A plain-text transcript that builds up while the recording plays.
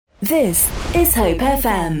This is Hope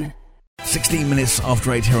FM. 16 minutes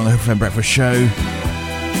after 8 here on the Hope FM Breakfast Show.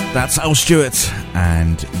 That's Al Stewart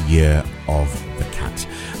and Year of the Cat.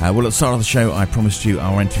 Well, at the start of the show, I promised you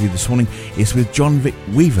our interview this morning is with John Vic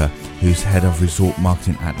Weaver, who's Head of Resort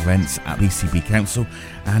Marketing at Events at BCB Council.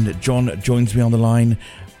 And John joins me on the line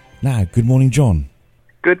now. Good morning, John.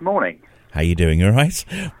 Good morning. How you doing, all right?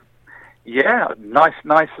 Yeah, nice,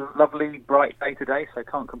 lovely, bright day today, so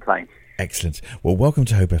can't complain. Excellent. Well, welcome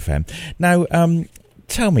to Hope FM. Now,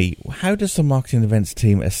 tell me, how does the marketing events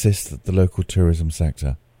team assist the local tourism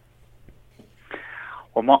sector?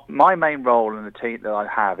 Well, my main role in the team that I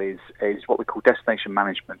have is what we call destination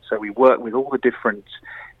management. So we work with all the different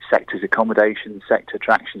sectors, accommodation sector,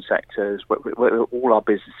 attraction sectors, all our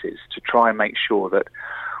businesses to try and make sure that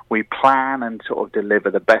we plan and sort of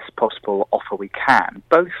deliver the best possible offer we can,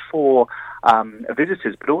 both for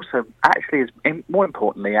visitors, but also actually, more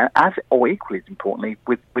importantly, or equally as importantly,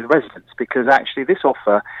 with residents, because actually this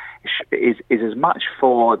offer is as much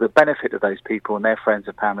for the benefit of those people and their friends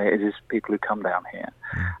and family as it is people who come down here.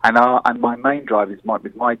 And my main drive with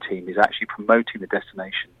my team is actually promoting the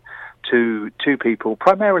destination to people,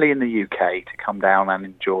 primarily in the UK, to come down and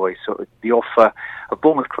enjoy sort of the offer of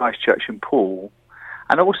Bournemouth, Christchurch and Poole,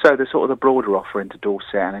 and also the sort of the broader offer into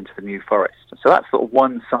Dorset and into the New Forest. So that's sort of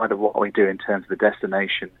one side of what we do in terms of the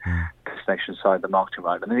destination side, the marketing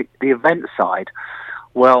side. And the event side,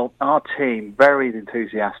 well, our team, very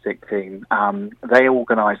enthusiastic team, they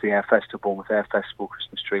organise the Air Festival, Bournemouth Air Festival,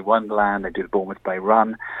 Christmas Tree Wonderland, they do the Bournemouth Bay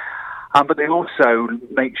Run, but they also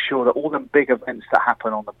make sure that all the big events that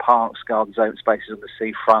happen on the parks, gardens, open spaces on the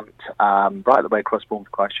seafront, right the way across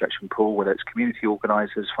Bournemouth, Christchurch and Poole, whether it's community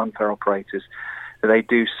organisers, fun fair operators, that they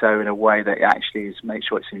do so in a way that actually make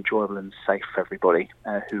sure it's enjoyable and safe for everybody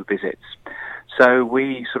who visits. So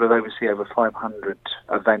we sort of oversee over 500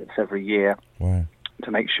 events every year. Wow.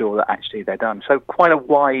 To make sure that actually they're done. So quite a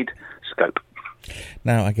wide scope.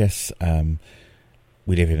 Now, I guess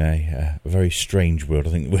we live in a very strange world.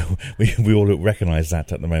 I think we all recognise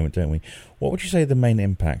that at the moment, don't we? What would you say the main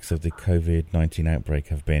impacts of the COVID-19 outbreak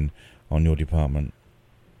have been on your department?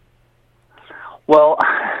 Well,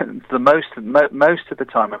 most of the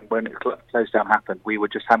time when the close down happened, we were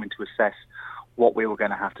just having to assess what we were going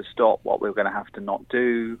to have to stop, what we were going to have to not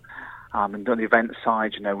do. And on the event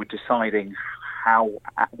side, we're deciding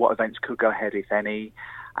what events could go ahead, if any,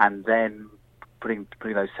 and then putting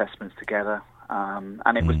those assessments together.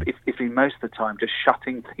 And it was, if most of the time, just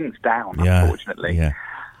shutting things down. Unfortunately,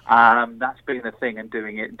 that's been the thing, and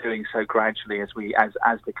doing so gradually as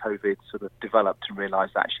the COVID sort of developed and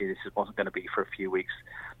realised actually this wasn't going to be for a few weeks.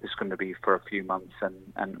 This is going to be for a few months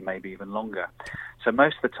and maybe even longer. So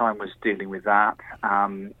most of the time was dealing with that,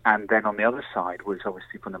 and then on the other side was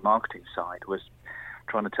obviously from the marketing side was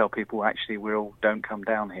trying to tell people actually don't come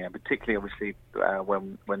down here. Particularly obviously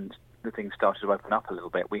when the things started to open up a little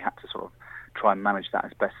bit, we had to sort of try and manage that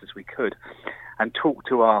as best as we could, and talk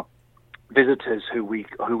to our visitors who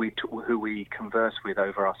we converse with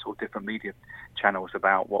over our sort of different media channels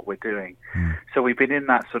about what we're doing. So we've been in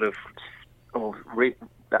that sort of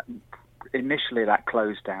initially that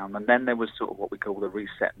closed down, and then there was sort of what we call the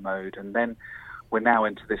reset mode, and then we're now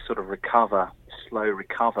into this sort of slow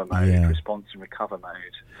recover mode, response and recover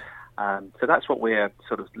mode. So that's what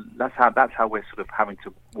that's how we're sort of having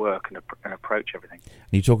to work and approach everything.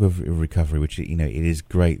 You talk of recovery, which it is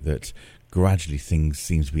great that gradually things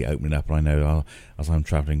seem to be opening up. And I know as I'm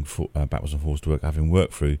travelling backwards and forwards to work, having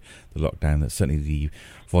worked through the lockdown, that certainly the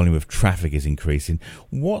volume of traffic is increasing.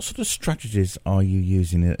 What sort of strategies are you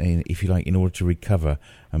using, if you like, in order to recover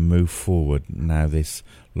and move forward now this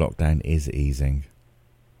lockdown is easing?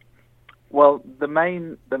 Well, the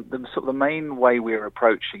main way we're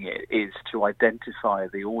approaching it is to identify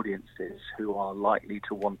the audiences who are likely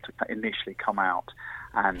to want to initially come out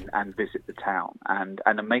and visit the town, and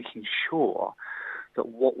making sure that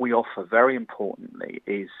what we offer, very importantly,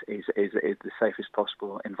 is the safest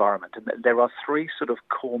possible environment. And there are three sort of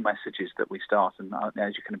core messages that we start, and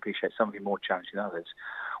as you can appreciate, some of them more challenging than others.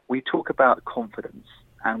 We talk about confidence,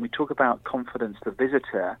 and we talk about confidence the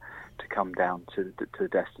visitor to come down to the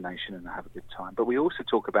destination and have a good time. But we also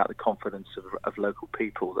talk about the confidence of local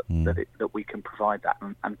people that we can provide that.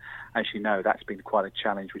 And as you know, that's been quite a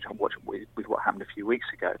challenge with what happened a few weeks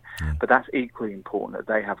ago. But that's equally important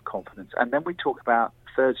that they have confidence. And then we talk about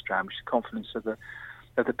the third strand, which is confidence of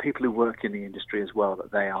the people who work in the industry as well,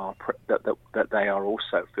 that they are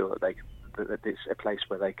also feel that it's a place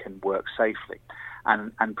where they can work safely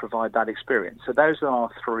and provide that experience. So those are our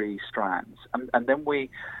three strands. And then we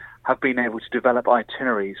have been able to develop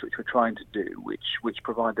itineraries, which we're trying to do, which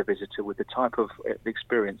provide the visitor with the type of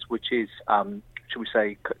experience which is shall we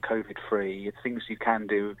say, COVID-free, things you can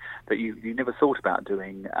do that you never thought about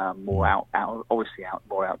doing, more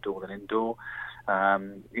more outdoor than indoor.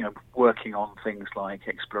 Working on things like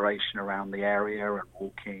exploration around the area and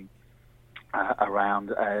walking around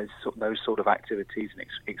those sort of activities, and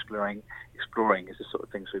exploring is the sort of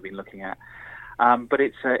things we've been looking at. But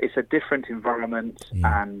it's a different environment,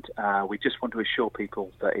 and we just want to assure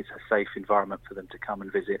people that it's a safe environment for them to come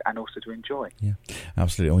and visit and also to enjoy. Yeah,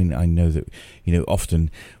 absolutely. I mean, I know that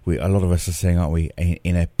often a lot of us are saying, aren't we,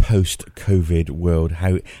 in a post-COVID world,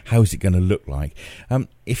 how is it going to look like?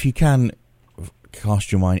 If you can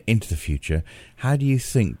cast your mind into the future, how do you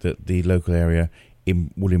think that the local area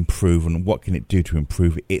will improve, and what can it do to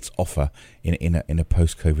improve its offer in a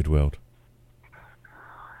post-COVID world?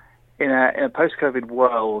 In a post-COVID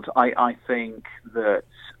world, I think that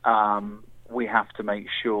we have to make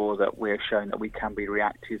sure that we're showing that we can be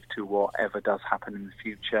reactive to whatever does happen in the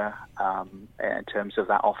future. In terms of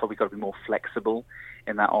that offer, we've got to be more flexible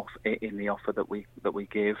in that in the offer that we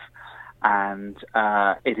give, and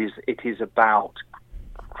it is about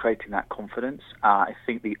creating that confidence. I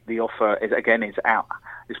think the offer is out.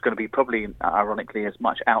 It's going to be probably, ironically, as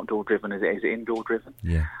much outdoor driven as it is indoor driven.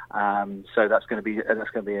 Yeah. So that's going to be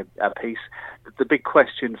a piece. The big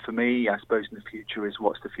question for me, I suppose, in the future is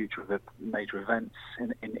what's the future of the major events,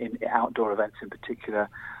 in outdoor events in particular.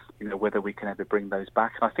 Whether we can ever bring those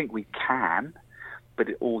back. And I think we can, but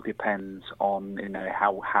it all depends on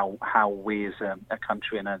how we as a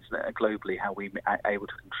country and as globally how we are able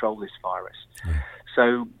to control this virus. Yeah.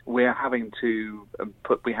 So we're having to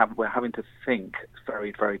we're having to think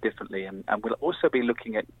very, very differently, and we'll also be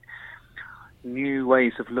looking at new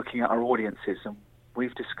ways of looking at our audiences. And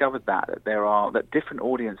we've discovered that different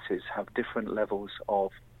audiences have different levels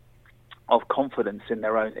of confidence in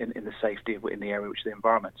their own in the safety in the area, which is the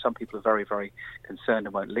environment. Some people are very, very concerned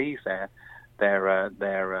and won't leave their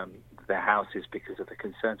houses because of the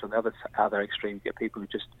concerns. On the other extreme, you get people who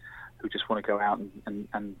just want to go out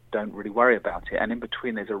and don't really worry about it. And in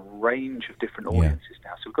between, there's a range of different audiences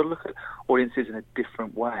now. So we've got to look at audiences in a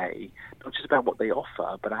different way, not just about what they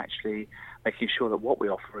offer, but actually making sure that what we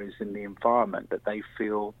offer is in the environment that they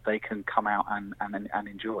feel they can come out and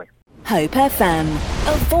enjoy. Hope FM,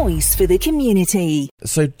 a voice for the community.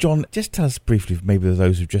 So, John, just tell us briefly, maybe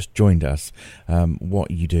those who've just joined us, what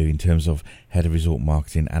you do in terms of Head of Resort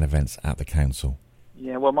Marketing and Events at the Council.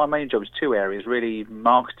 Yeah, well, my main job is two areas, really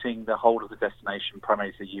marketing the whole of the destination,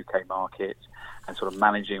 primarily to the UK market, and sort of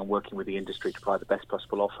managing and working with the industry to provide the best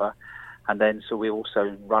possible offer. And then, so we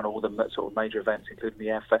also run all the sort of major events, including the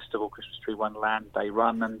Air Festival, Christmas Tree Wonderland, Day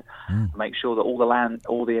Run, and make sure that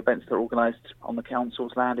all the events that are organised on the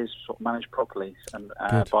council's land is sort of managed properly and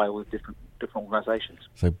by all the different organisations.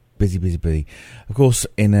 So busy. Of course,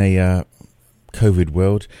 in a COVID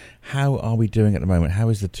world, how are we doing at the moment? How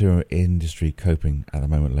is the tour industry coping at the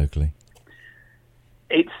moment locally?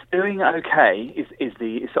 It's doing okay. Is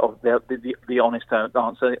the sort of the honest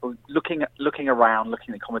answer. Looking around,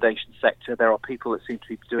 looking at the accommodation sector, there are people that seem to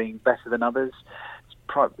be doing better than others.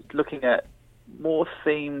 Looking at more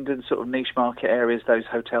themed and sort of niche market areas, those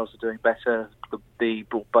hotels are doing better. The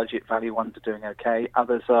broad budget value ones are doing okay.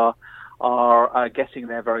 Others are getting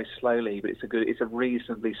there very slowly, but it's a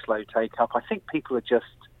reasonably slow take up. I think people are just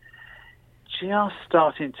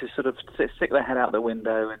starting to sort of stick their head out the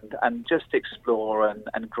window and just explore,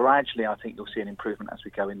 and gradually I think you'll see an improvement as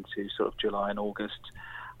we go into sort of July and August.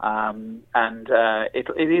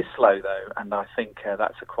 It is slow though, and I think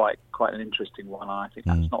that's quite an interesting one. I think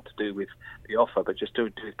that's not to do with the offer, but just to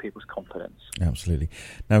do with people's confidence. Absolutely.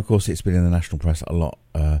 Now, of course, it's been in the national press a lot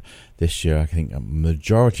this year. I think a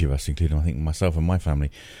majority of us, including I think myself and my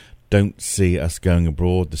family, don't see us going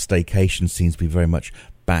abroad. The staycation seems to be very much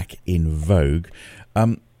back in vogue.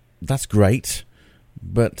 That's great,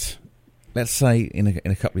 but let's say in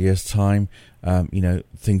a couple of years' time,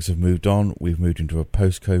 things have moved on. We've moved into a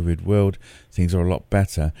post-COVID world. Things are a lot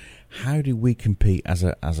better. How do we compete as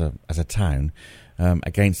a town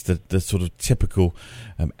against the sort of typical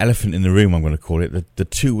elephant in the room? I'm going to call it the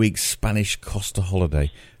 2-week Spanish Costa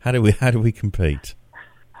holiday. How do we compete?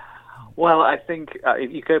 Well, I think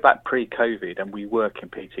if you go back pre-COVID, and we were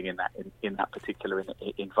competing in that particular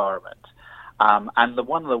environment. And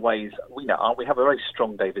one of the ways we have a very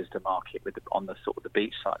strong day visitor market on the sort of the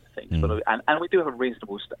beach side of things, and we do have a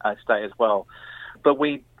reasonable stay as well. But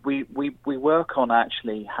we work on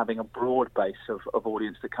actually having a broad base of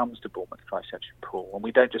audience that comes to Bournemouth, Christchurch and Poole, and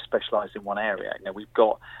we don't just specialise in one area. We've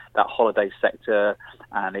got that holiday sector,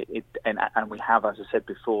 and we have, as I said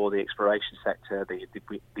before, the exploration sector,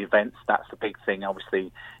 the events. That's the big thing.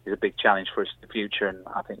 Obviously, is a big challenge for us in the future, and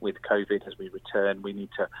I think with COVID, as we return, we need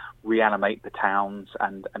to reanimate the towns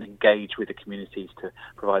and engage with the communities to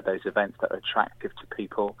provide those events that are attractive to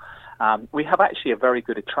people. We have actually a very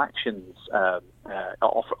good attractions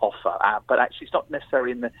offer, but actually it's not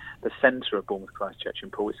necessarily in the centre of Bournemouth, Christchurch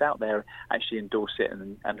and Poole. It's out there actually in Dorset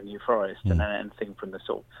and the New Forest, and anything from the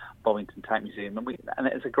sort of Bovington Tank Museum, and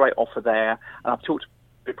it's a great offer there. And I've talked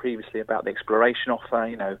previously about the exploration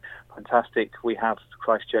offer. Fantastic. We have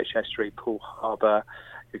Christchurch Estuary, Poole Harbour.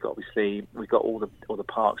 We've got all the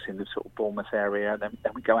parks in the sort of Bournemouth area. Then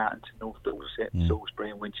we go out into North Dorset,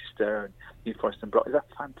 Salisbury and Winchester and New Forest and Brock. It's a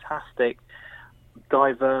fantastic,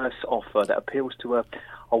 diverse offer that appeals to a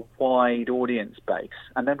wide audience base.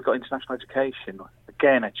 And then we've got international education.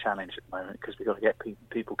 Again, a challenge at the moment because we've got to get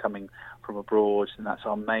people coming from abroad, and that's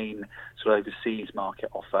our main sort of overseas market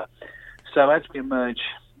offer. So as we emerge,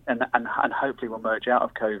 and hopefully we'll emerge out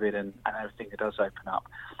of COVID and everything that does open up,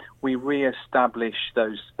 we re-establish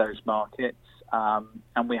those markets,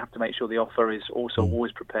 and we have to make sure the offer is also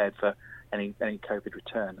always prepared for any COVID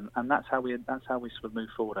return, and that's how we sort of move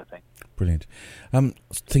forward, I think. Brilliant.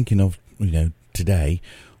 Thinking of today,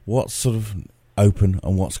 what's sort of open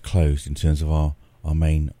and what's closed in terms of our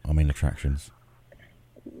main attractions?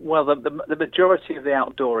 Well, the majority of the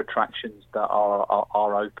outdoor attractions that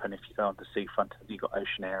are open, if you go on the seafront, you've got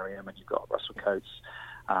Oceanarium and you've got Russell Coates,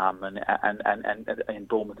 and in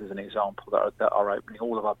Bournemouth as an example, that are opening.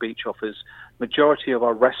 All of our beach offers, majority of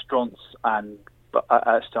our restaurants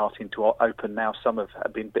are starting to open now. Some have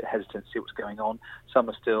been a bit hesitant to see what's going on. Some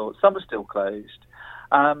are still closed.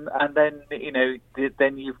 And then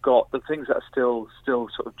then you've got the things that are still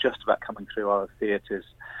sort of just about coming through. Our theatres,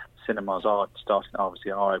 cinemas are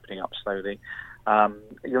opening up slowly.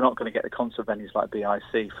 You're not going to get the concert venues like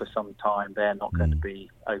BIC for some time. They're not going to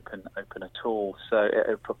be open at all. So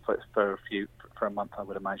for a month, I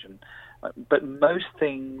would imagine. But most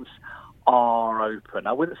things are open.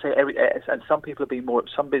 I wouldn't say and some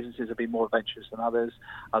businesses have been more adventurous than others.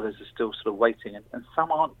 Others are still sort of waiting, and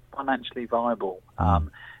some aren't financially viable.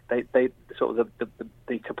 They sort of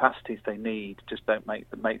the capacities they need just don't make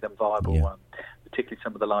them viable. Yeah. Particularly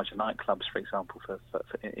some of the larger nightclubs, for example, for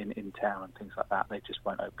in town and things like that, they just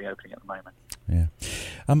won't be opening at the moment. Yeah.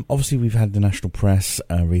 Obviously, we've had the national press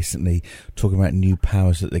recently talking about new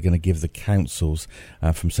powers that they're going to give the councils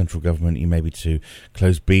from central government, maybe to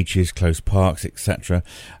close beaches, close parks, etc.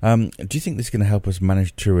 Do you think this is going to help us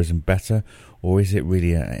manage tourism better, or is it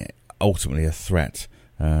really ultimately a threat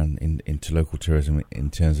into local tourism in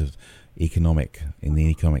terms of the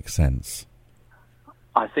economic sense?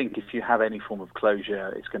 I think if you have any form of closure,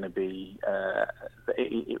 it's going to be,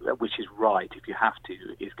 which is right, if you have to,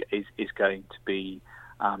 is going to be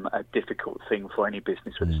a difficult thing for any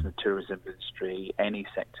business, whether it's the tourism industry, any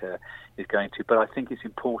sector is going to. But I think it's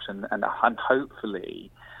important, and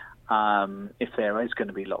hopefully, if there is going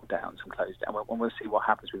to be lockdowns and closed down, and we'll see what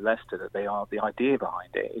happens with Leicester, that the idea behind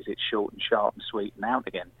it is it's short and sharp and sweet and out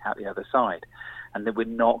again, out the other side, and that we're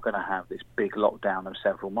not going to have this big lockdown of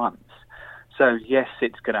several months. So yes,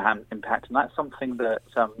 it's going to have an impact, and that's something that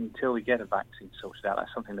until we get a vaccine sorted out,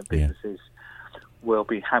 that's something that businesses will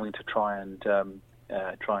be having to try and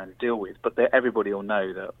deal with. But everybody will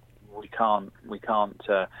know that we can't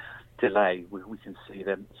delay. We can see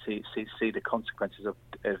the consequences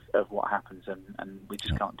of what happens, and we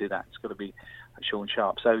just can't do that. It's got to be short and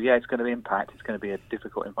sharp. So yeah, it's going to be impact. It's going to be a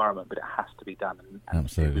difficult environment, but it has to be done. And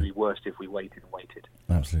Absolutely. It would be worse if we waited.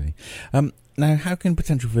 Absolutely. Now, how can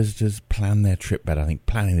potential visitors plan their trip better? I think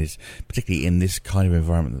planning is, particularly in this kind of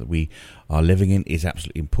environment that we are living in, is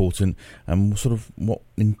absolutely important. Sort of what,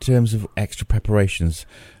 in terms of extra preparations,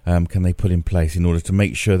 can they put in place in order to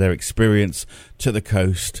make sure their experience to the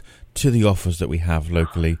coast, to the offers that we have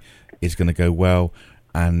locally, is going to go well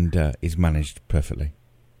and is managed perfectly?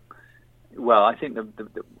 Well, I think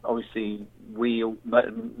obviously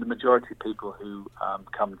the majority of people who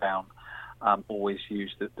come down always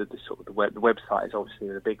use the website is obviously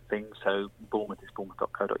the big thing. So Bournemouth is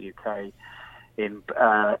bournemouth.co.uk. In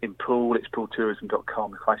Poole, it's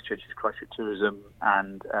pooletourism.com. Christchurch is Christchurch Tourism,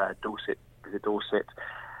 and Dorset is Dorset.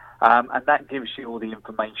 And that gives you all the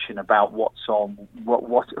information about what's on,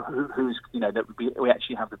 who's, that we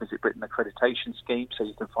actually have the Visit Britain accreditation scheme, so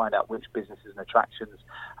you can find out which businesses and attractions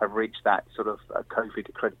have reached that sort of COVID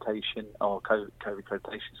accreditation or COVID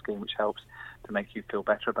accreditation scheme, which helps to make you feel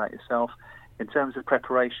better about yourself. In terms of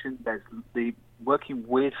preparation, there's the working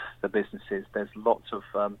with the businesses, there's lots of,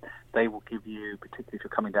 they will give you, particularly if you're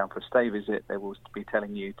coming down for a stay visit, they will be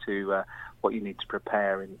telling you to what you need to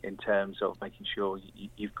prepare in terms of making sure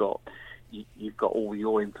you've got all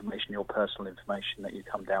your information, your personal information that you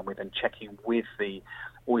come down with, and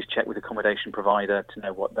always check with the accommodation provider to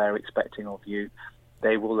know what they're expecting of you.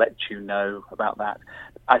 They will let you know about that.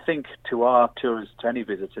 I think to our tourists, to any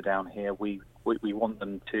visitor down here, we want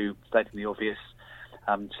them to state the obvious.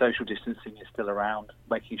 Social distancing is still around,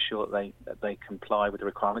 making sure that they comply with the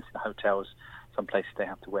requirements in the hotels. Some places they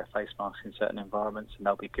have to wear face masks in certain environments, and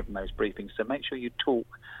they'll be given those briefings. So make sure you talk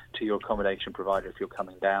to your accommodation provider if you're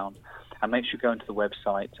coming down, and make sure you go into the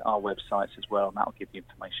website, our websites as well, and that'll give you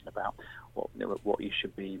information about what you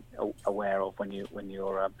should be aware of when you're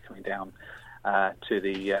coming down to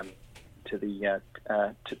the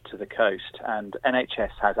coast. And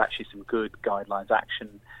NHS has actually some good guidelines,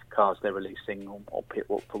 action cards they're releasing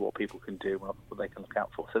for what people can do, what they can look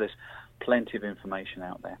out for. So there's plenty of information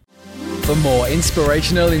out there. For more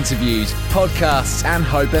inspirational interviews, podcasts and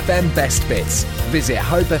Hope FM best bits, visit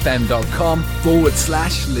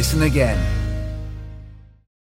hopefm.com/listen again.